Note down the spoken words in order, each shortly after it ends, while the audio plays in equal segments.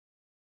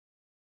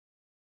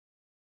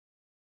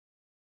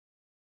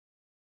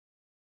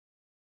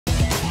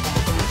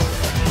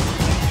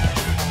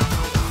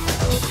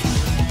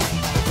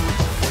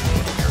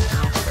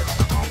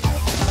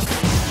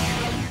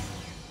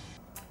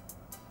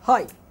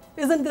Hi,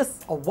 isn't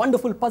this a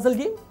wonderful puzzle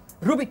game?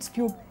 Rubik's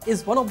Cube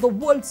is one of the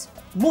world's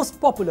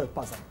most popular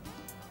puzzles.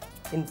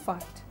 In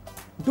fact,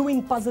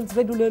 doing puzzles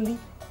regularly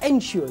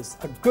ensures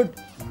a good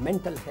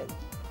mental health.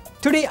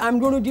 Today I'm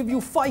going to give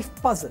you 5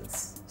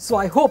 puzzles. So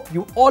I hope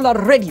you all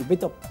are ready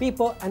with a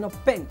paper and a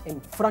pen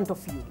in front of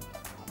you.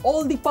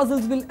 All the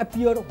puzzles will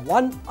appear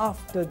one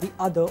after the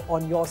other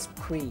on your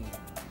screen.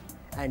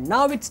 And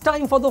now it's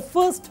time for the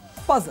first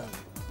puzzle.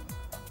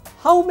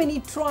 How many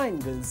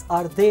triangles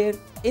are there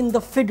in the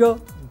figure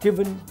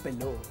given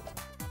below?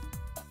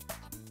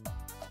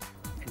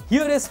 And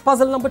here is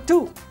puzzle number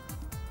 2.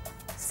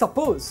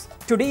 Suppose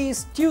today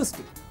is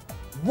Tuesday.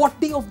 What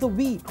day of the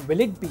week will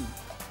it be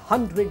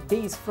 100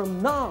 days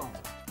from now?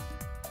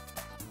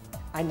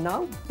 And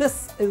now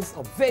this is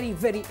a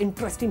very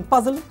interesting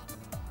puzzle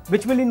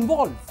which will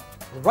involve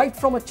right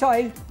from a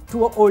child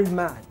to an old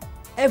man.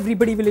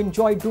 Everybody will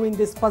enjoy doing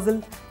this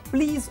puzzle.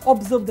 Please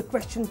observe the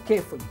question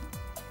carefully.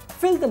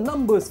 Fill the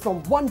numbers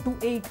from 1 to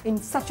 8 in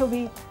such a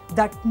way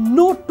that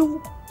no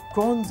 2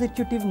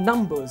 consecutive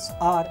numbers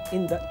are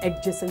in the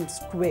adjacent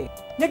square.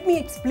 Let me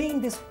explain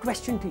this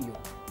question to you.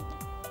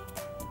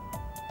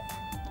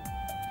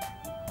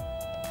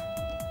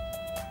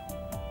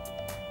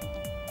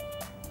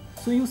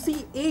 So you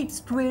see 8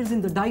 squares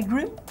in the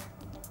diagram.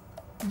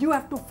 You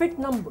have to fit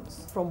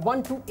numbers from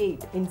 1 to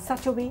 8 in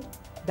such a way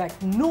that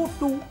no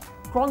 2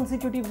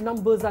 consecutive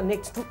numbers are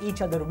next to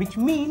each other, which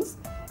means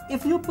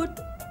if you put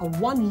a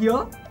 1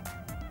 here,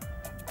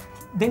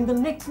 then the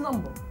next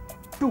number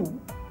 2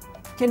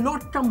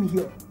 cannot come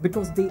here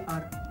because they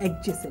are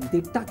adjacent, they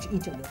touch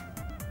each other.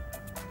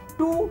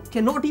 2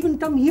 cannot even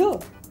come here,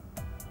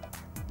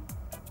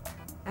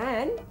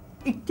 and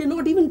it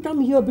cannot even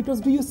come here because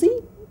do you see,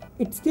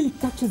 it still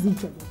touches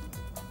each other.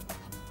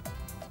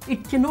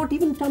 It cannot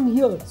even come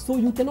here, so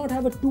you cannot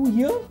have a 2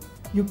 here,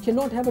 you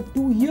cannot have a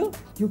 2 here,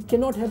 you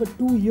cannot have a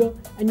 2 here,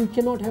 and you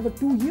cannot have a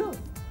 2 here.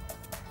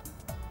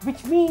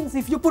 Which means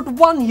if you put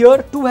 1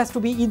 here, 2 has to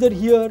be either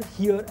here,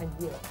 here and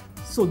here.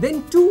 So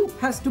then 2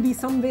 has to be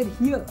somewhere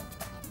here,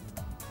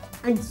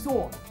 and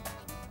so on.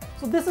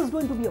 So this is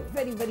going to be a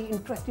very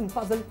interesting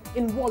puzzle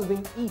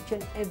involving each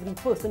and every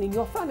person in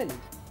your family.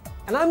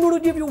 And I'm going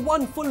to give you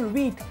 1 full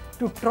week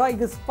to try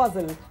this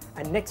puzzle,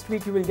 and next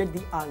week you will get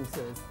the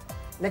answers.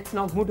 Let's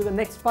now move to the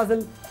next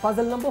puzzle,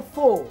 puzzle number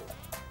 4.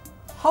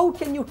 How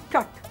can you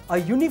cut a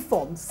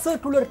uniform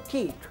circular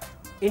cake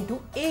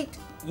into 8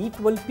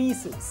 equal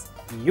pieces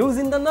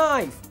using the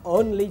knife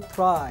only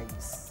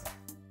thrice?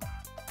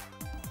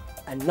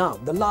 And now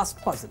the last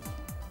puzzle.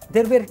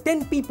 There were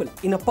 10 people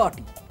in a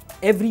party.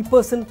 Every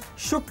person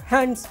shook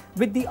hands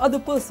with the other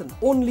person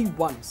only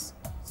once.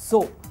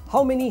 So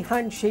how many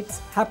handshakes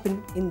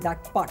happened in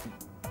that party?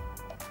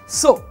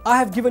 So I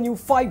have given you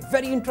 5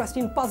 very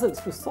interesting puzzles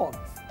to solve,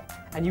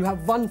 and you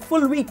have 1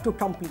 full week to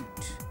complete.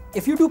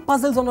 If you do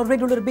puzzles on a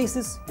regular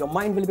basis, your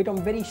mind will become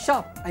very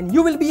sharp and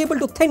you will be able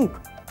to think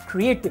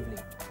creatively.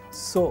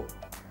 So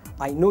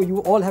I know you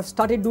all have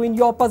started doing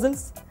your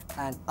puzzles,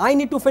 and I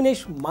need to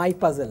finish my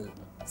puzzle.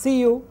 See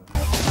you.